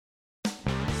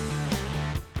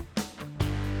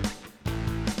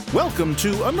Welcome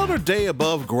to Another Day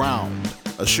Above Ground,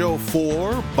 a show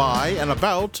for, by, and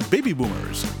about baby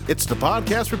boomers. It's the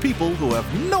podcast for people who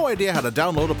have no idea how to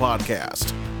download a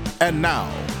podcast. And now,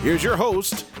 here's your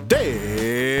host,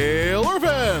 Dale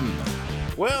Irvin.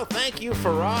 Well, thank you,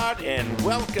 Farad, and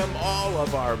welcome all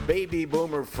of our baby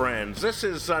boomer friends. This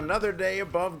is Another Day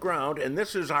Above Ground, and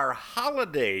this is our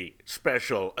holiday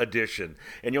special edition.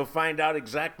 And you'll find out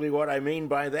exactly what I mean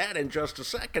by that in just a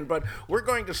second. But we're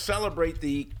going to celebrate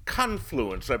the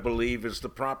confluence, I believe is the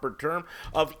proper term,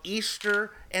 of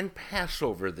Easter and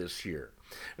Passover this year.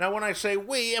 Now, when I say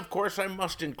we, of course, I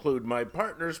must include my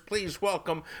partners. Please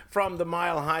welcome from the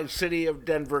mile-high city of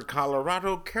Denver,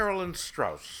 Colorado, Carolyn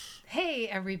Strauss. Hey,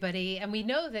 everybody. And we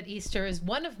know that Easter is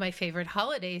one of my favorite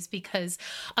holidays because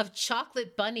of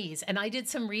chocolate bunnies. And I did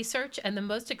some research, and the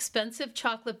most expensive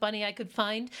chocolate bunny I could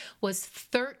find was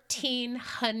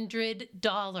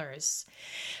 $1,300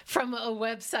 from a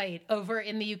website over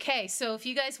in the UK. So if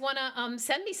you guys want to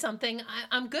send me something,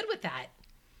 I'm good with that.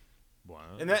 Wow.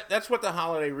 And that's what the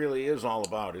holiday really is all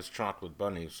about, is chocolate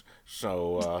bunnies.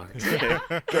 So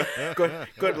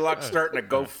good luck starting a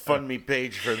GoFundMe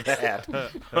page for that. No,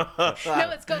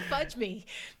 it's Go Fudge Me.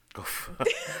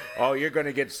 Oh, you're going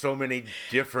to get so many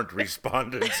different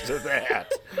respondents to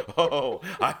that. Oh,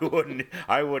 I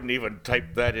wouldn't even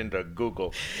type that into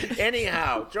Google.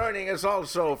 Anyhow, joining us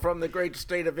also from the great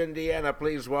state of Indiana,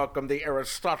 please welcome the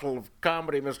Aristotle of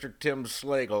comedy, Mr. Tim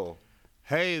Slagle.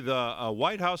 Hey, the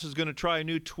White House is going to try a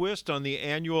new twist on the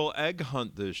annual egg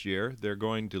hunt this year. They're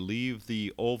going to leave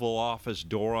the Oval Office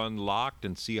door unlocked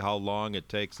and see how long it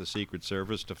takes the Secret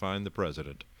Service to find the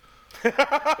president.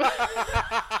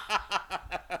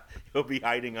 He'll be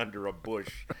hiding under a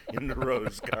bush in the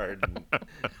rose garden.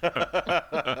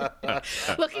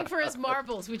 Looking for his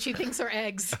marbles, which he thinks are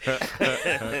eggs.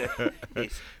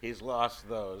 He's lost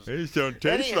those. These don't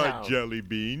taste like jelly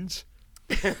beans.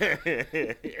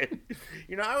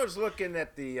 I was looking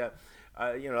at the,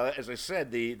 as I said,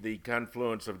 the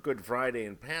confluence of Good Friday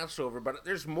and Passover, but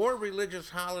there's more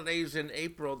religious holidays in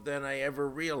April than I ever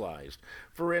realized.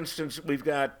 For instance, we've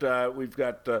got right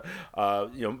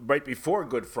before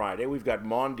Good Friday, we've got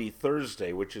Maundy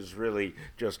Thursday, which is really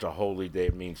just a holy day.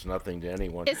 It means nothing to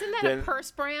anyone. Isn't that a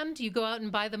purse brand? You go out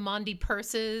and buy the Maundy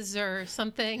purses or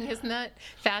something? Isn't that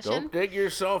fashion? Don't dig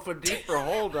yourself a deeper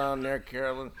hole down there,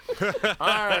 Carolyn. All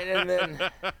right, and then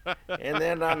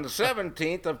on the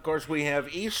 17th, of course, we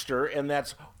have Easter, and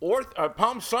that's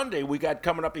Palm Sunday we got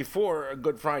coming up before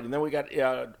Good Friday. And then we got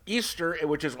Easter,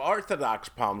 which is Orthodox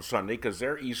Palm Sunday, because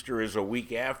their Easter is a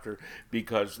week after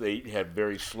because they had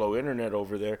very slow internet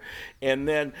over there. And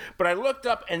then, but I looked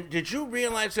up, and did you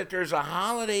realize that there's a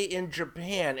holiday in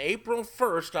Japan, April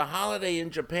 1st, a holiday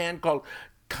in Japan called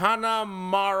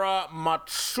Kanamara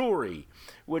Matsuri,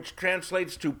 which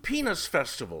translates to Penis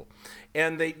Festival.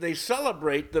 And they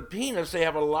celebrate the penis. They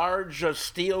have a large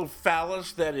steel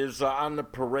phallus that is on the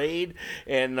parade,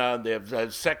 and they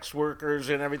have sex workers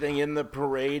and everything in the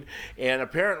parade. And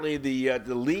apparently the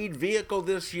lead vehicle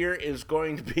this year is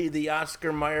going to be the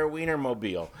Oscar Mayer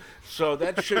Wienermobile. So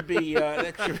that should be...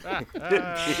 And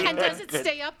does it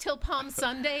stay up till Palm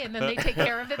Sunday, and then they take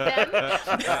care of it then?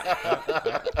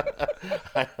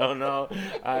 I don't know.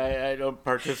 I don't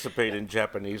participate in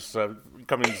Japanese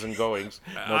comings and goings.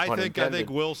 No I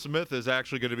think Will Smith is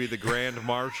actually going to be the Grand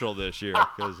Marshal this year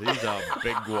because he's a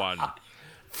big one.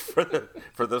 For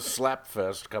the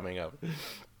Slapfest coming up.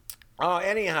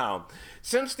 Anyhow,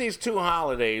 since these two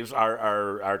holidays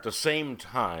are at the same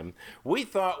time, we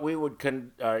thought we would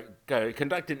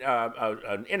conduct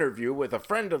an interview with a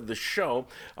friend of the show,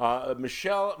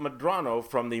 Michelle Medrano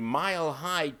from the Mile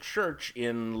High Church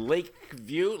in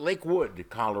Lakewood,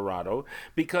 Colorado,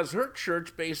 because her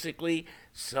church basically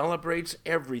celebrates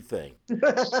everything.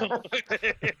 Looking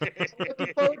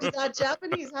forward to that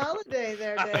Japanese holiday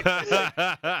there, Dick.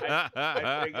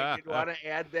 I figured you'd want to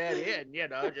add that in,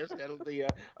 just that'll be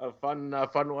a fun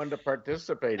one to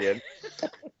participate in.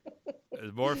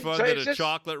 It's more fun than a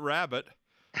chocolate rabbit.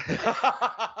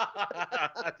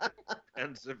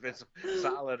 Depends if it's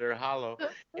solid or hollow.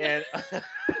 And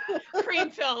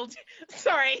Cream filled.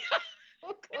 Sorry.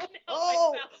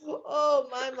 Oh,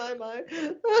 my.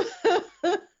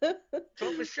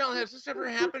 So, Michelle, has this ever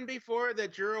happened before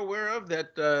that you're aware of,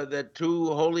 that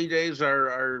two holy days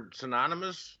are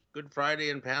synonymous, Good Friday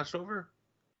and Passover?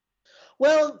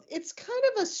 Well, it's kind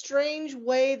of a strange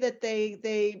way that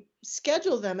they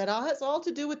schedule them. It all has all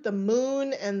to do with the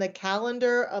moon and the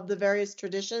calendar of the various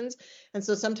traditions. And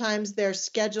so sometimes they're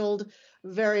scheduled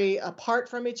very apart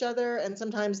from each other, and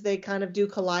sometimes they kind of do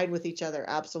collide with each other.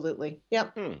 Absolutely.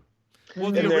 Yep. Well,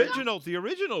 And there- the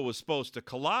original was supposed to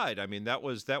collide. I mean, that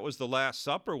was the Last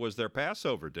Supper was their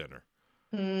Passover dinner.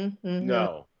 Mm-hmm.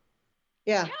 No.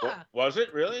 Yeah. Yeah. Was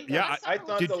it really? Yeah, I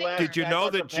thought Did- the last. did you I know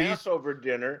thought that the Jesus- Passover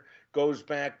dinner goes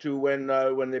back to when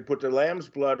they put the lamb's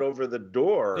blood over the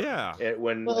door? Yeah.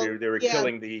 When Well, they were yeah.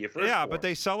 killing the first. Yeah, but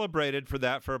they celebrated for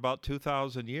that for about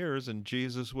 2,000 years, and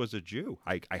Jesus was a Jew.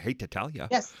 I hate to tell you.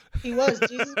 Yes, he was.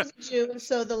 Jesus was a Jew, and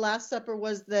so the Last Supper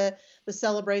was the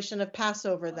celebration of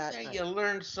Passover that night. You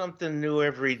learn something new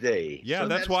every day. Yeah, So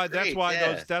that's why great,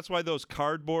 yeah. that's why those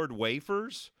cardboard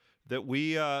wafers that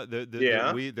we Yeah.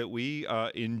 that we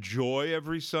enjoy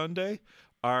every Sunday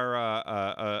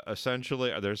are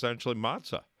essentially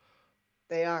matzah.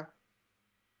 They are.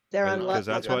 They're Because unleavened.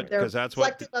 that's what- They're 'cause that's what-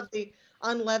 reflective of the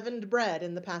unleavened bread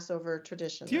in the Passover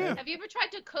tradition. Yeah. right? Have you ever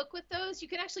tried to cook with those? You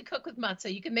can actually cook with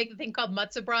matzah. You can make a thing called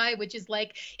matzah brie, which is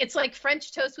it's like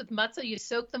French toast with matzah. You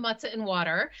soak the matzah in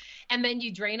water, and then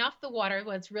you drain off the water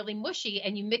when it's really mushy,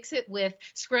 and you mix it with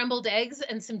scrambled eggs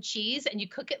and some cheese, and you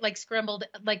cook it like scrambled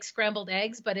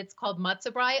eggs, but it's called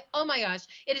matzah brie. Oh my gosh,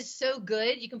 it is so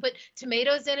good. You can put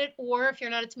tomatoes in it, or if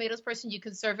you're not a tomatoes person, you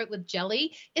can serve it with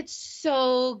jelly. It's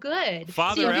so good.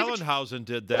 Father So have you ever Allenhausen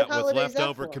did that with holiday is that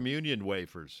leftover for? communion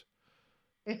wafers.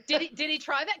 Did he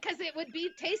try that? Because it would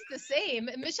taste the same.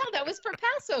 And Michelle, that was for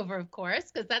Passover, of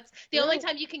course, because that's the only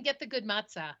time you can get the good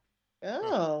matzah.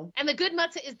 Oh. And the good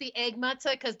matzah is the egg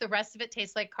matzah, because the rest of it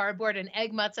tastes like cardboard, and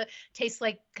egg matzah tastes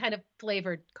like kind of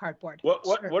flavored cardboard. What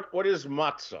Sure. what is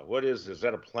matzah? What is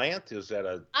that a plant? Is that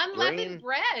a Unleavened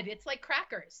grain? bread. It's like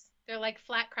crackers. They're like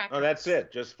flat crackers. Oh, that's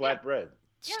it. Just flat bread.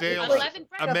 Yeah, Stale. unleavened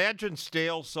bread. Imagine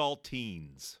stale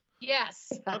saltines.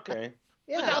 Yes, Okay.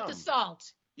 Yeah. without the Yum.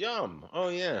 salt. Yum. Oh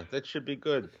yeah, that should be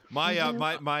good. My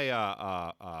Mhm.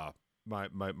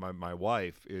 my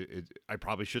wife. I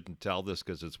probably shouldn't tell this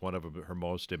because it's one of her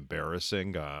most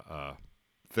embarrassing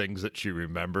things that she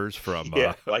remembers from.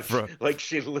 Yeah, from. like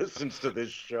she listens to this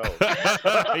show.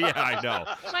 Yeah, I know.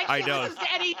 Like I he know. listens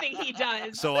to anything he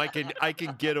does. So I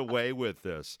can get away with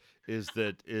this. Is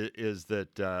that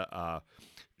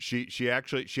she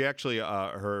actually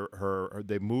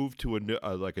they moved to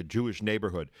a Jewish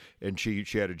neighborhood, and she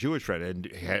had a Jewish friend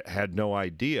and had no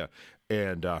idea.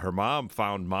 And her mom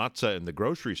found matzah in the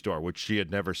grocery store, which she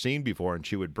had never seen before, and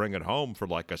she would bring it home for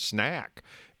like a snack.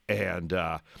 And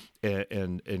my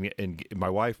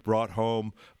wife brought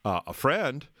home a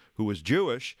friend who was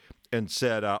Jewish and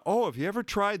said, "Oh, have you ever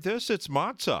tried this? It's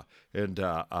matzah." And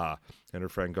her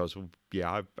friend goes, "Well,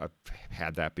 yeah, I've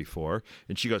had that before."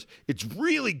 And she goes, "It's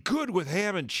really good with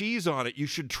ham and cheese on it. You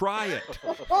should try it."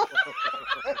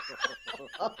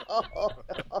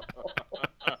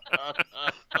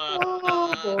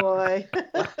 Oh boy.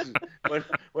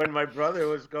 when my brother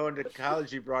was going to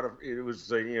college, he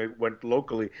went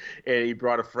locally, and he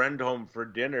brought a friend home for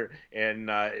dinner, and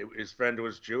his friend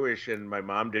was Jewish, and my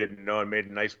mom didn't know, and made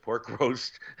a nice pork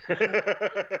roast.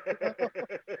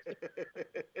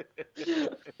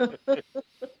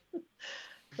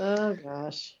 Oh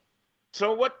gosh.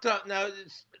 So what now?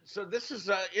 So this is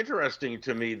interesting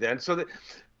to me then. So that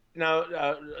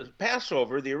now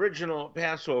Passover, the original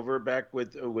Passover back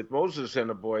with Moses and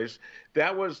the boys,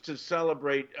 that was to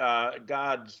celebrate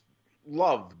God's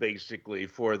love basically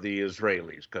for the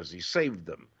Israelis because He saved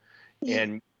them,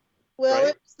 and Well,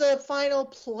 right? it's the final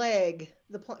plague,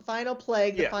 final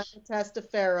plague, the Yes. final test of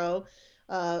Pharaoh.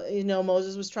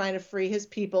 Moses was trying to free his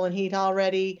people, and he'd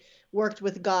already worked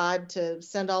with God to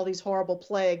send all these horrible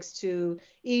plagues to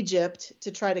Egypt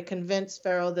to try to convince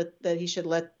Pharaoh that he should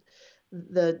let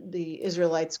the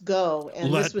Israelites go.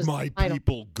 And this was the final.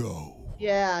 people go.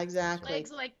 Yeah, exactly.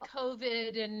 Plagues like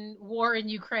COVID and war in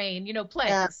Ukraine,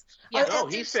 plagues. Yeah. no,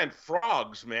 He sent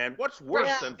frogs, man. What's worse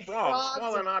Yeah, than frogs frogs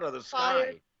falling and out of the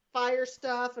fire, sky? fire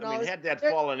stuff and I all mean, this. had that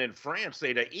They're- fallen in France,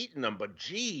 they'd have eaten them. But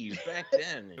geez, back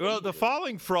then. Well, the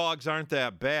falling frogs aren't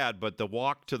that bad, but the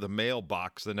walk to the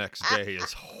mailbox the next day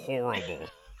is horrible.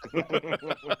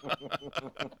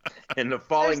 And the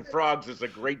Falling Frogs is a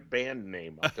great band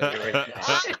name. I'll tell you right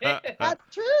now.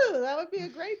 That's true. That would be a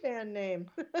great band name.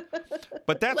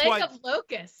 But that's Plague why of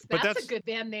Locusts. but That's that's- a good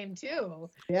band name too.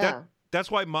 Yeah. that's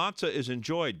why matzah is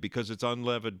enjoyed, because it's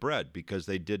unleavened bread. Because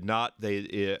they did not.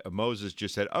 Moses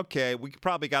just said, "Okay, we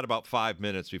probably got about 5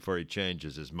 minutes before he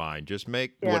changes his mind. Just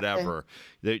make Yeah. whatever."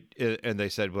 And they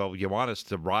said, "Well, you want us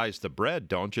to rise the bread,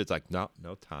 don't you?" It's like, no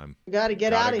time. We got to get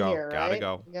Gotta out of go, here, gotta right?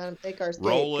 go. We got to take our state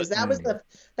Roll because it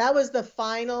that was the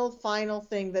final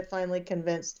thing that finally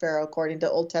convinced Pharaoh, according to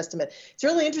Old Testament. It's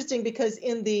really interesting because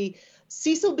in the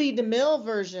Cecil B. DeMille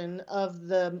version of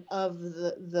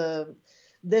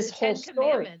this whole Ten story,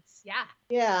 Commandments. Yeah.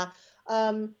 yeah,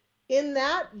 in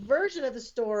that version of the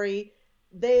story,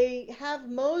 they have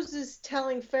Moses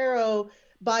telling Pharaoh,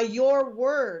 by your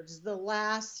words, the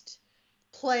last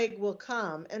plague will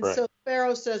come. And Right. so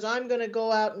Pharaoh says, I'm going to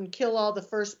go out and kill all the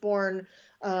firstborn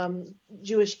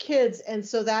Jewish kids. And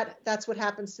so that's what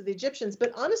happens to the Egyptians.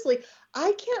 But honestly,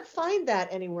 I can't find that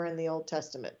anywhere in the Old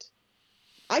Testament.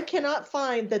 I cannot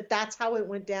find that that's how it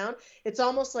went down. It's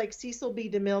almost like Cecil B.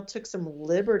 DeMille took some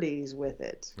liberties with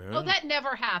it. Yeah. Oh, that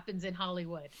never happens in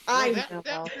Hollywood. I Well,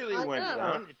 that really I went know.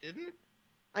 down, it didn't?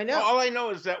 I know. All I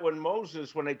know is that when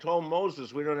they told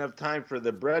Moses, we don't have time for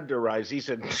the bread to rise, he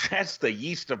said, that's the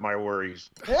yeast of my worries.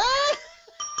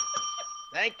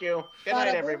 Thank you. Good night,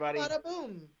 Bada boom, everybody. bada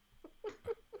boom.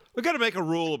 We got to make a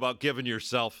rule about giving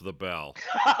yourself the bell.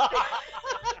 Well,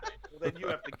 then you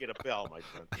have to get a bell, my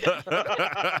friend.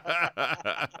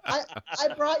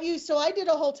 I brought you, so I did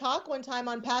a whole talk one time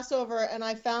on Passover, and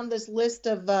I found this list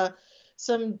of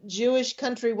some Jewish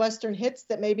country western hits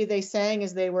that maybe they sang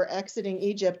as they were exiting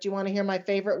Egypt. Do you want to hear my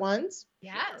favorite ones?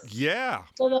 Yes. Yeah.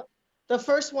 So the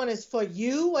first one is For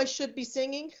You I Should Be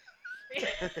Singing.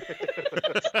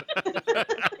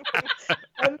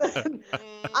 And then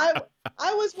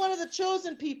I was one of the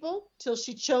chosen people till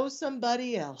she chose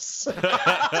somebody else. This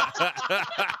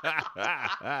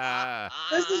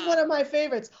is one of my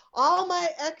favorites. All my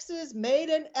exes made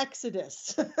an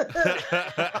exodus.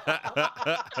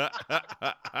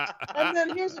 And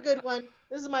then here's a good one.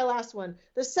 This is my last one.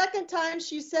 The second time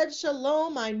she said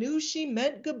shalom, I knew she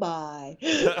meant goodbye.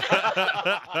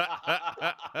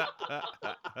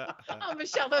 Oh,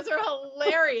 Michelle, those are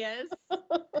hilarious.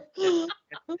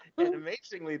 And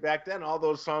amazingly, back then, all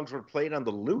those songs were played on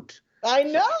the lute. I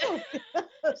know.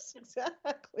 Yes,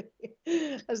 exactly.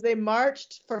 As they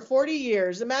marched for 40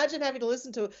 years. Imagine having to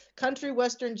listen to country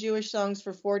western Jewish songs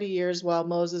for 40 years while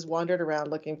Moses wandered around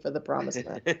looking for the promised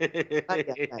land.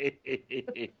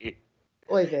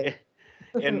 Oy vey.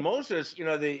 And Moses,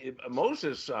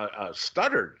 Moses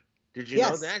stuttered. Did you know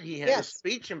Yes. that? He had a Yes.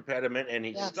 speech impediment and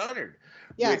he Yes. stuttered,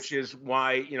 Yes. which is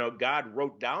why, God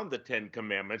wrote down the 10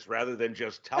 Commandments rather than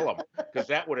just tell them, because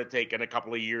that would have taken a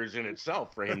couple of years in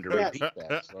itself for him to Yes. repeat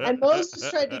that. So. And Moses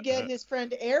tried to get his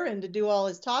friend Aaron to do all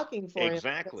his talking for him.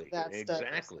 Exactly, That stuff.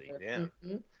 exactly, yeah.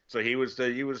 Mhm. So he was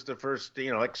the first,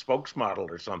 like spokesmodel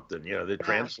or something, the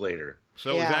translator.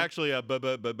 So it was Yeah. actually a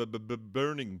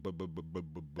burning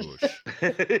bush.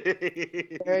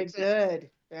 Very good.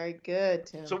 Very good,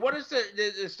 Tim. So what is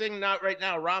this thing right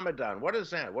now, Ramadan? What is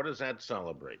that? What does that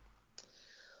celebrate?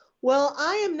 Well,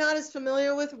 I am not as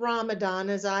familiar with Ramadan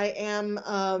as I am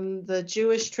the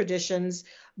Jewish traditions,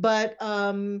 but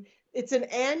it's an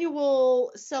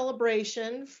annual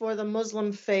celebration for the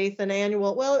Muslim faith,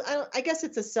 I guess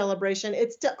it's a celebration.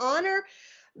 It's to honor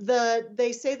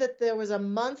they say that there was a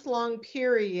month-long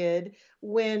period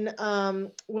when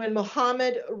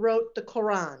Muhammad wrote the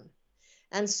Quran.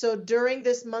 And so during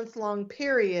this month-long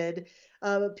period,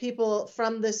 people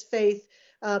from this faith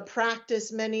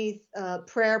practice many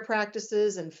prayer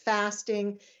practices and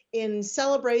fasting in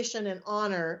celebration and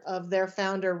honor of their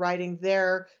founder writing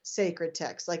their sacred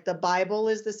text. Like the Bible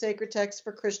is the sacred text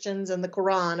for Christians, and the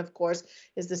Quran, of course,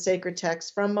 is the sacred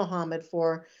text from Muhammad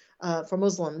for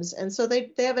Muslims. And so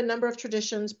they have a number of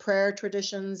traditions, prayer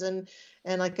traditions, and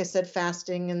like I said,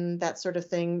 fasting and that sort of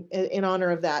thing in honor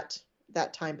of that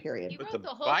time period. He But wrote the the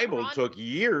whole Bible Quran- took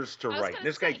years to I was write. gonna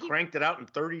This guy say, he- cranked it out in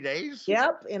 30 days?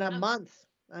 Yep, in a month.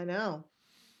 I know.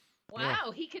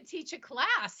 Wow, he could teach a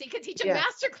class. He could teach a Yeah.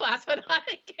 master class on how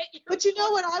to get your But you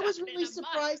know what? I book was done in really a month.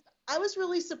 surprised. I was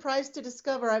really surprised to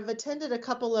discover I've attended a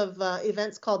couple of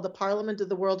events called the Parliament of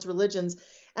the World's Religions,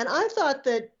 and I thought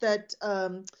that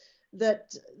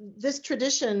this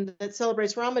tradition that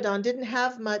celebrates Ramadan didn't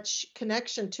have much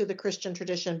connection to the Christian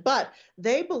tradition, but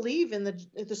they believe in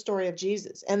the story of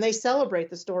Jesus, and they celebrate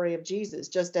the story of Jesus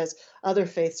just as other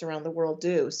faiths around the world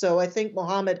do. So I think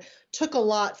Muhammad took a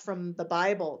lot from the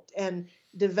Bible and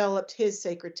developed his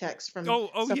sacred text from.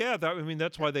 Yeah.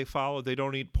 That's why they follow. They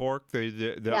don't eat pork. They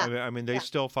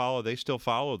still follow. They still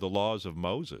follow the laws of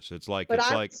Moses. It's like But it's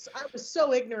I like was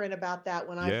so ignorant about that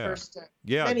when I Yeah. first.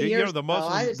 yeah. many years The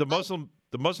ago,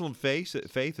 Muslim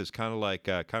faith is kind of like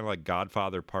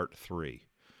Godfather Part 3.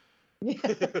 I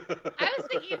was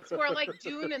thinking it's more like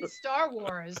Dune and Star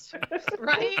Wars,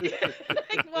 right?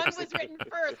 Like one was written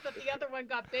first, but the other one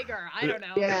got bigger. I don't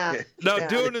know. Yeah. No, Yeah.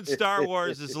 Dune and Star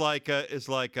Wars is like the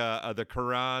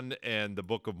Quran and the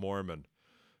Book of Mormon.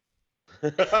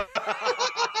 They're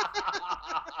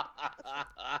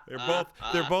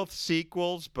both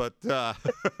sequels, but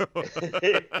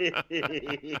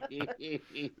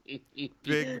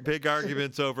big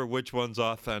arguments over which one's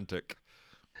authentic.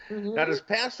 Now, does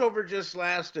Passover just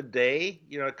last a day?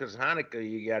 You know, because Hanukkah,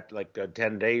 you got like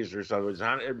 10 days or so. Does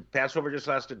Passover just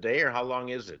last a day, or how long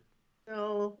is it?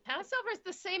 No. Passover is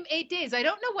the same 8 days. I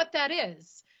don't know what that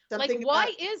is. Something Like, why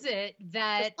about- is it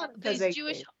that Hanukkah's these 8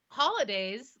 Jewish days.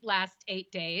 holidays last 8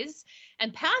 days,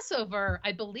 and Passover,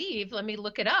 I believe, let me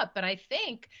look it up, but I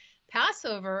think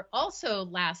Passover also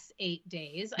lasts 8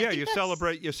 days. I Yeah, think you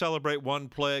that's- celebrate one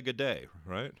plague a day,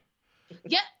 right?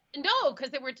 Yeah, no,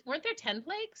 because weren't there 10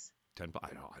 plagues? 10. I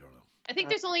don't know. I think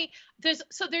there's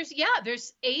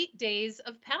 8 days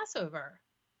of Passover.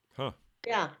 Huh.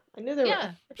 Yeah, I knew there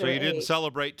Yeah. were. So you didn't 8.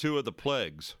 celebrate 2 of the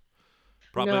plagues.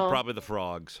 Probably No. probably the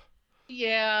frogs.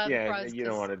 Yeah. the Yeah, frogs you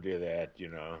don't just- want to do that, you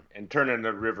know, and turning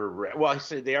the river red. Well, I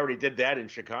say they already did that in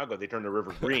Chicago. They turned the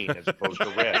river green as opposed to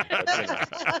red. But, you know,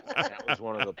 that was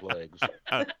one of the plagues.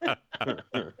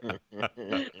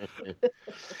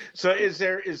 So, is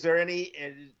there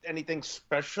anything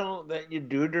special that you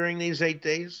do during these 8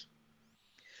 days?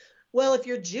 Well, if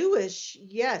you're Jewish,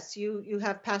 yes, you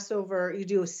have Passover. You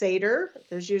do a Seder.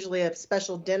 There's usually a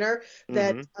special dinner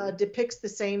that depicts the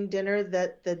same dinner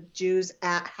that the Jews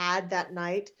had that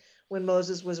night when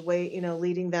Moses was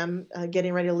leading them,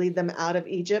 getting ready to lead them out of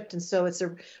Egypt. And so it's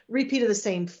a repeat of the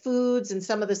same foods and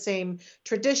some of the same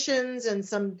traditions and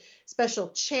some special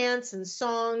chants and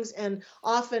songs. And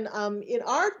often in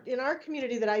our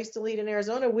community that I used to lead in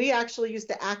Arizona, we actually used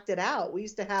to act it out. We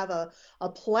used to have a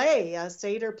play, a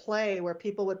Seder play, where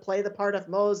people would play the part of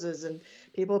Moses and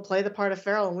people would play the part of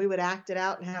Pharaoh, and we would act it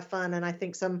out and have fun. And I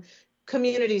think some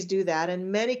communities do that,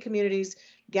 and many communities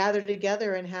gather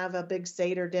together and have a big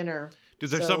Seder dinner.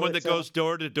 Is there So someone that it's goes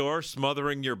door to door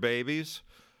smothering your babies?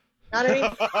 Not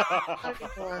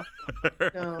anymore.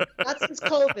 No, not since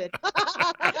COVID.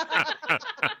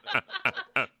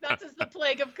 Not since the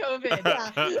plague of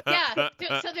COVID. Yeah.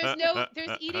 So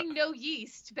there's eating no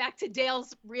yeast. Back to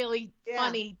Dale's really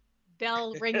funny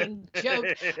bell ringing joke.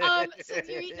 So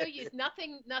you eat no yeast,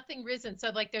 nothing risen. So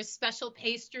like there's special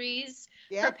pastries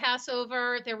for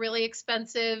Passover. They're really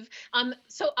expensive. But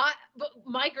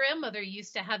my grandmother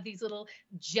used to have these little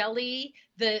jelly,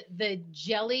 the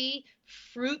jelly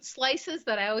fruit slices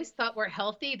that I always thought were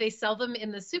healthy. They sell them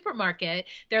in the supermarket.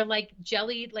 They're like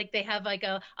jelly, like they have like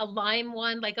a lime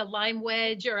one, like a lime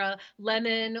wedge or a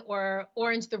lemon or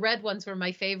orange. The red ones were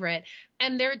my favorite.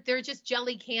 And they're just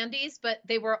jelly candies, but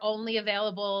they were only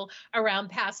available around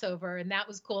Passover, and that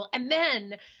was cool. And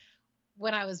then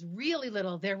when I was really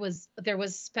little, there was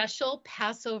special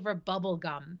Passover bubble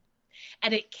gum.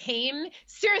 And it came,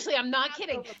 seriously, I'm not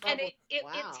kidding. And it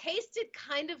tasted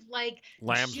kind of like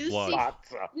lamb's juicy, blood.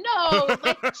 no,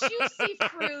 like juicy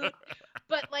fruit,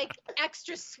 but like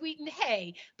extra sweetened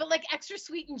but like extra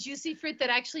sweetened juicy fruit that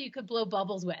actually you could blow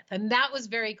bubbles with. And that was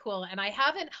very cool. And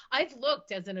I've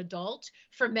looked as an adult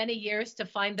for many years to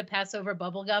find the Passover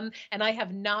bubble gum, and I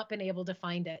have not been able to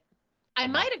find it. I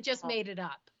might have just made it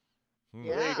up. Well,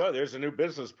 there you go. There's a new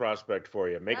business prospect for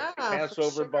you. Make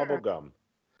Passover sure. bubble gum.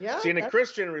 Yeah. See, in a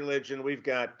Christian religion, we've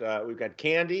got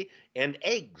candy and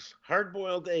eggs,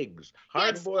 hard-boiled eggs.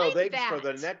 Hard-boiled eggs for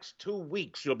the next 2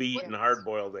 weeks. You'll be eating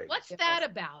hard-boiled eggs. What's that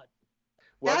about?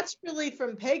 Well, That's really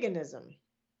from paganism.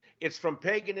 it's from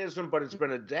paganism, but it's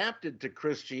been adapted to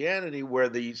Christianity, where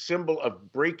the symbol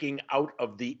of breaking out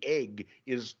of the egg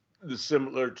is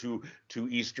similar to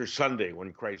Easter Sunday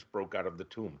when Christ broke out of the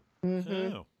tomb.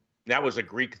 Mm-hmm. Oh. That was a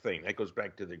Greek thing. That goes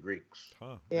back to the Greeks.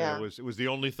 Huh. Yeah. It was the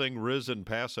only thing risen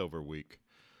Passover week.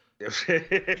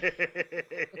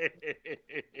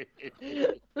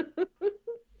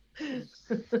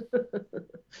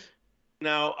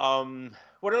 Now,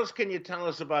 what else can you tell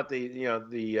us about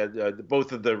the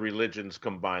both of the religions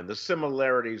combined? The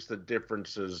similarities, the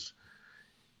differences.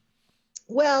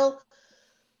 Well,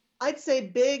 I'd say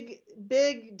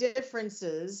big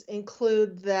differences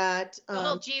include that The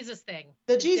whole Jesus thing.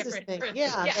 the is Jesus different. thing,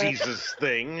 yeah. Jesus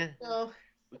thing. So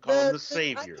We call him the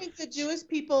Savior. I think the Jewish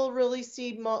people really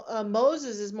see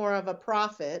Moses as more of a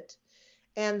prophet,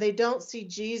 and they don't see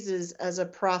Jesus as a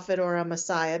prophet or a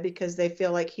Messiah because they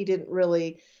feel like he didn't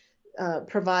really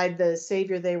provide the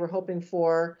Savior they were hoping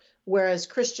for, whereas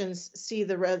Christians see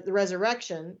the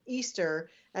resurrection, Easter,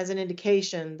 as an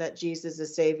indication that Jesus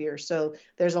is Savior. So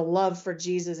there's a love for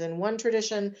Jesus in one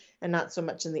tradition and not so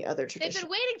much in the other They've tradition.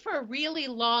 been waiting for a really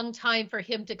long time for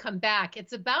him to come back.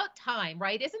 It's about time,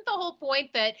 right? Isn't the whole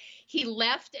point that he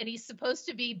left and he's supposed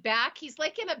to be back? He's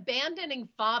like an abandoning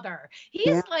father. He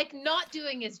is like not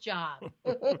doing his job.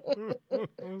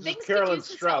 Things Carolyn could use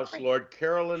some Strauss, celebration. Lord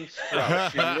Carolyn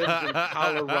Strauss. She lives in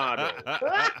Colorado.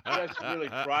 Let's really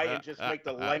try and just make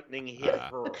the lightning hit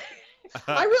her.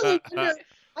 I really wonder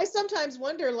I sometimes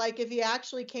wonder, like, if he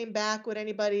actually came back, would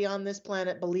anybody on this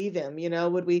planet believe him?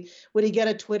 Would he get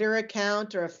a Twitter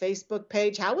account or a Facebook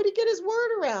page? How would he get his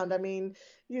word around? I mean,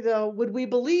 would we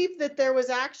believe that there was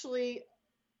actually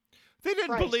They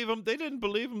didn't Christ? believe him. They didn't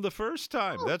believe him the first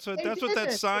time. No, That's what they that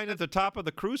didn't. sign at the top of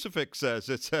the crucifix says.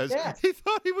 It says Yes. he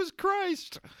thought he was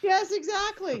Christ. Yes,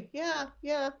 exactly. Yeah,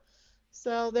 yeah.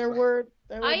 So there were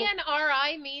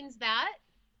INRI means that.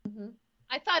 Mhm.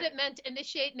 I thought it meant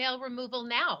initiate nail removal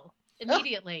now,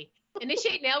 immediately.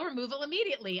 Initiate nail removal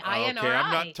immediately. INRI. Okay,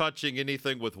 I'm not touching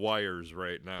anything with wires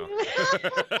right now.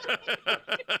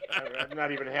 I'm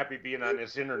not even happy being on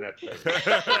this internet thing.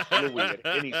 Fluid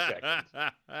at any second.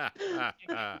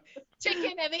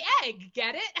 Chicken and the egg.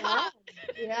 Get it?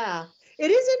 Yeah.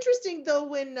 It is interesting though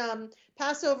when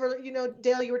Passover,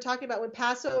 Dale, you were talking about when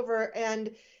Passover and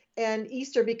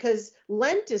Easter, because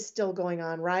Lent is still going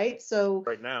on, right? So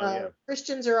Right now, yeah.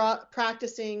 Christians are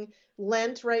practicing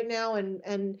Lent right now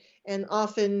and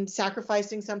often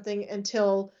sacrificing something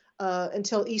until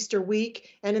Easter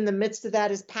week, and in the midst of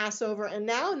that is Passover, and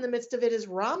now in the midst of it is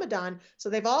Ramadan. So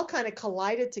they've all kind of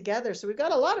collided together. So we've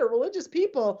got a lot of religious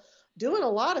people doing a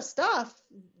lot of stuff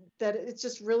that it's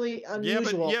just really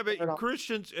unusual. Yeah, but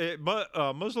Christians,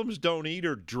 Muslims don't eat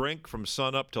or drink from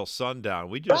sun up till sundown.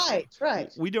 We just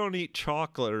right. We don't eat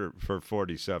chocolate for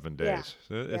 47 days.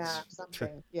 Yeah.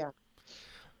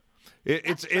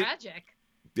 That's tragic.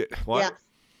 What? Yeah.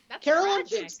 That's Carolyn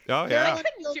tragic. thinks, Oh, yeah. Carolyn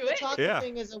feels Do the it. chocolate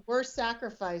thing is a worse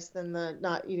sacrifice than the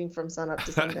not eating from sunup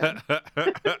to sundown.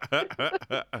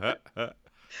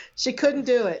 She couldn't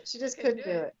do it. She just couldn't do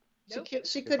it. Nope.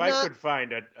 She could If not. I could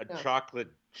find a No. chocolate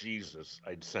Jesus,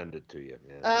 I'd send it to you.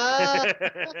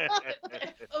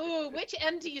 Oh, which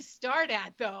end do you start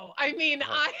at, though? I mean,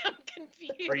 I am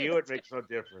confused. For you, it makes no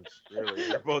difference, really.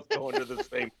 You're both going to the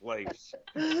same place.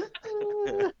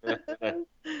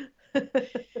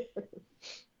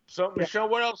 So, Michelle,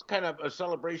 what else kind of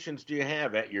celebrations do you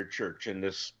have at your church in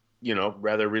this,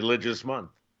 rather religious month?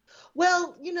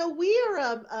 Well, we are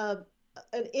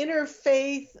an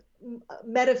interfaith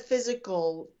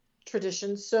metaphysical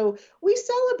tradition. So we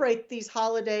celebrate these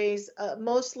holidays,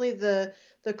 mostly the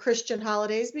Christian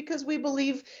holidays, because we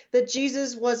believe that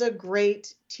Jesus was a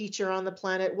great teacher on the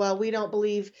planet. While we don't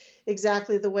believe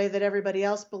exactly the way that everybody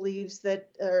else believes that,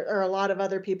 or a lot of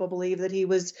other people believe that he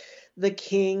was the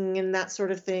king and that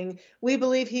sort of thing, we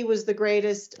believe he was the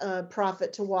greatest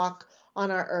prophet to walk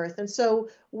on our earth. And so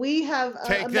we have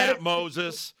Take that,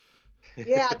 Moses.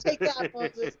 Yeah, take that,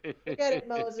 Moses. Forget it,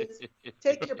 Moses.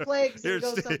 Take your plagues and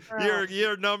go somewhere else.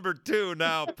 You're number 2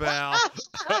 now, pal.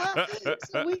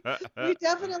 So we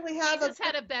definitely have Jesus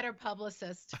had a better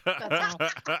publicist. That's all.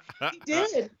 He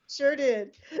did, sure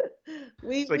did.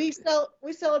 We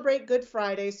celebrate Good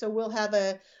Friday, so we'll have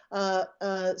a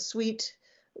sweet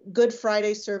Good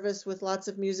Friday service with lots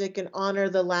of music and honor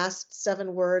the last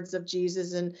 7 words of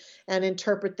Jesus and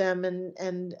interpret them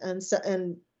and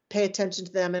pay attention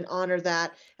to them and honor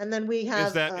that. And then we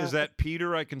have is that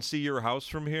Peter? I can see your house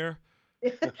from here.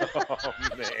 Oh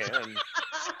man.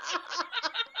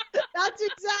 That's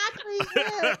exactly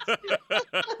it.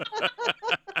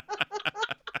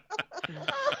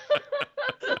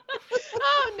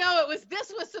 Oh no,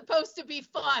 this was supposed to be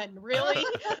fun, really?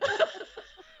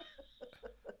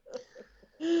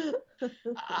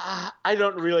 I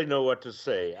don't really know what to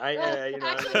say.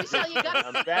 Actually, Michelle, you gotta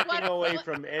I'm backing away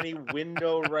from any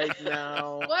window right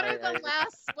now. What are the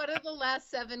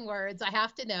last 7 words? I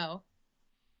have to know.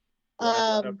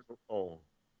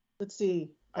 Let's see.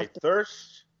 I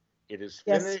thirst. It is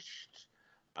Yes. finished.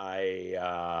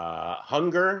 I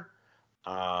hunger.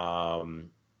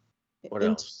 What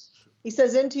else? He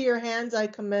says, "Into your hands I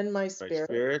commend my My spirit."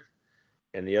 spirit.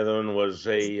 And the other one was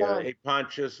It's done. hey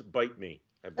Pontius, bite me.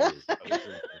 I believe. That was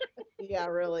Yeah,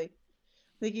 really. I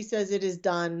think he says it is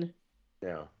done.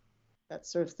 yeah. That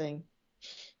sort of thing.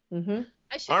 Mm-hmm.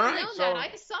 I should have known that.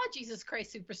 I saw Jesus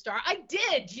Christ Superstar. I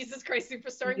did Jesus Christ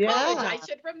Superstar in college. I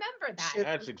should remember that.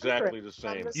 That's exactly the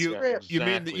same. You- Yeah, You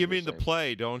mean the same.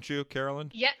 play, don't you,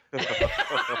 Carolyn? Yeah.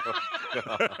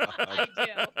 I do.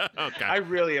 Okay. I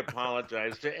really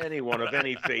apologize to anyone of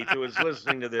any faith who is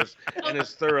listening to this and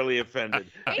is thoroughly offended,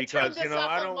 They because turned this up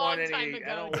I a don't long want time ago,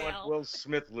 I don't Dale. want Will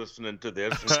Smith listening to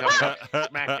this and coming up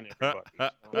smacking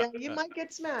everybody. Yeah, you might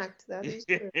get smacked. That is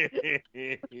true.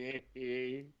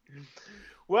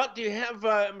 Well, do you have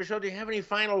Michelle? Do you have any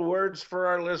final words for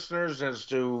our listeners as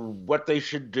to what they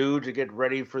should do to get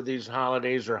ready for these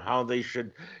holidays, or how they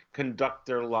should conduct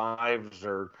their lives,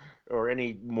 or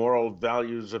any moral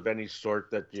values of any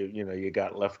sort that you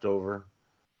got left over?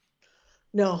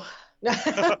 No. See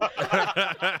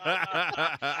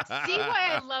why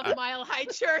I love Mile High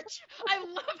Church? I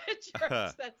love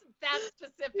church that's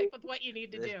specific with what you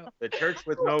need to do. The church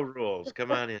with no rules.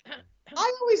 Come on in.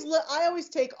 I always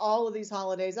take all of these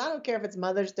holidays. I don't care if it's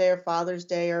Mother's Day or Father's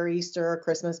Day or Easter or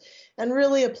Christmas, and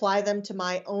really apply them to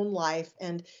my own life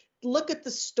and look at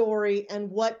the story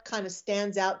and what kind of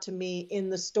stands out to me in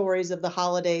the stories of the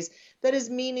holidays that is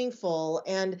meaningful.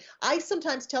 And I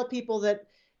sometimes tell people that,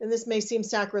 and this may seem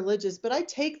sacrilegious, but I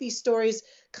take these stories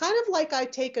kind of like I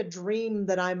take a dream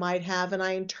that I might have and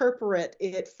I interpret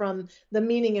it from the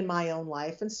meaning in my own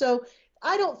life. And so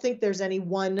I don't think there's any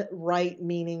one right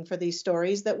meaning for these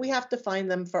stories, that we have to find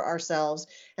them for ourselves.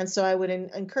 And so I would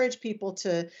encourage people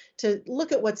to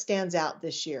look at what stands out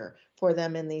this year for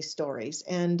them in these stories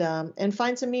and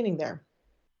find some meaning there.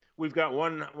 We've got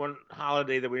one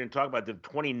holiday that we didn't talk about. The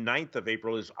 29th of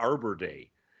April is Arbor Day.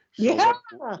 So Yeah,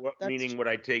 what meaning would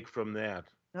I take from that?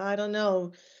 I don't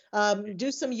know. Do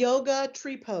some yoga,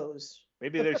 tree pose.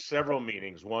 Maybe there's several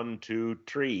meanings. 1, 2,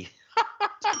 3.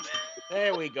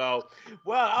 There we go.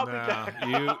 Well, I'll be back.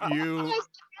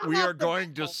 We are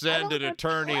going to send an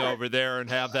attorney over there and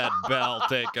have that bell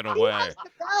taken away. He has the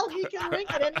bell. He can ring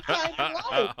it anytime he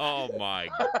likes. Oh my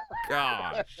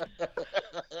gosh.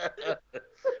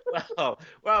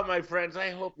 Well, my friends,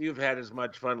 I hope you've had as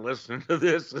much fun listening to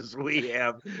this as we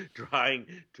have trying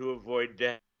to avoid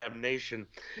damnation.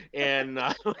 And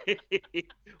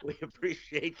we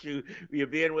appreciate you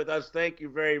being with us. Thank you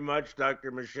very much,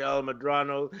 Dr. Michelle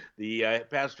Medrano, the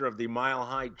pastor of the Mile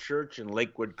High Church in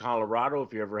Lakewood, Colorado.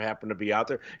 If you ever happen to be out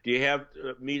there, do you have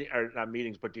not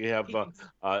meetings, but do you have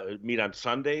meet on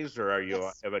Sundays, or are you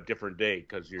have a different day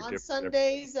because you're on different?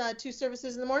 Sundays, 2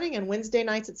 services in the morning, and Wednesday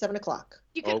nights at 7:00.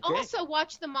 You can also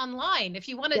watch them online if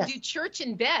you want to do church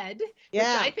in bed, which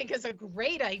I think is a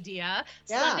great idea.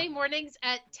 Sunday mornings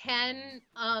at 10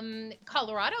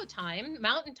 Colorado time,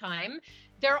 Mountain Time.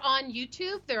 They're on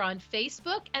YouTube, they're on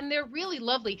Facebook, and they're really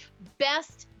lovely.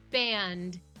 Best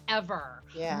band ever.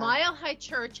 Yeah. Mile High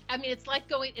Church. I mean, it's like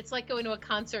going to a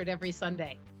concert every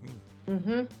Sunday.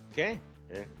 Mm-hmm. Okay.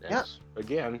 That's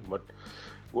again what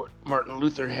Martin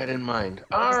Luther had in mind.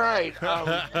 All right.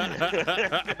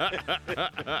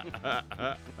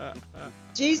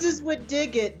 Jesus would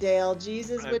dig it, Dale.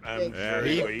 Jesus would dig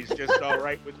it. Sure he's just all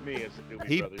right with me as a Dewey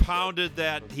He Brothers pounded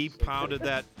that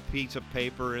piece of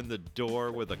paper in the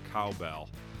door with a cowbell.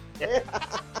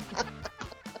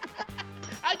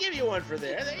 I'll give you one for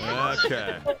there.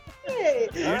 Okay. Hey.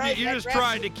 You just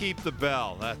tried to keep the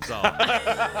bell, that's all.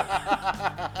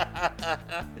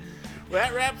 Well,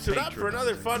 that wraps it up for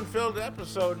another fun-filled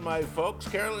episode, my folks.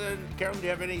 Carolyn, do you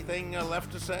have anything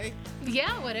left to say?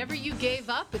 Yeah, whatever you gave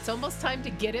up, it's almost time to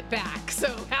get it back.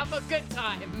 So have a good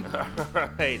time. All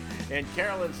right. And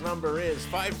Carolyn's number is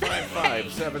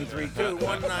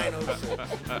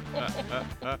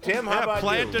 555-732-1906. Tim, how about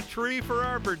plant you? a tree for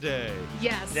Arbor Day.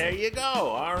 Yes. There you go.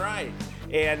 All right.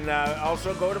 And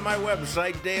also go to my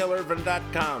website,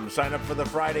 DaleIrvin.com. Sign up for the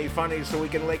Friday Funnies so we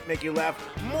can make you laugh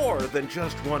more than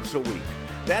just once a week.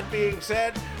 That being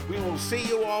said, we will see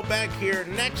you all back here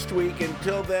next week.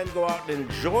 Until then, go out and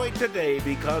enjoy today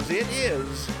because it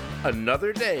is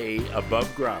another day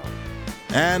above ground.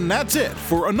 And that's it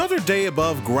for another day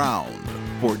above ground.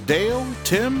 For Dale,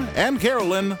 Tim, and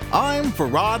Carolyn, I'm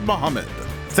Farad Muhammad.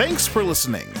 Thanks for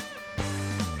listening.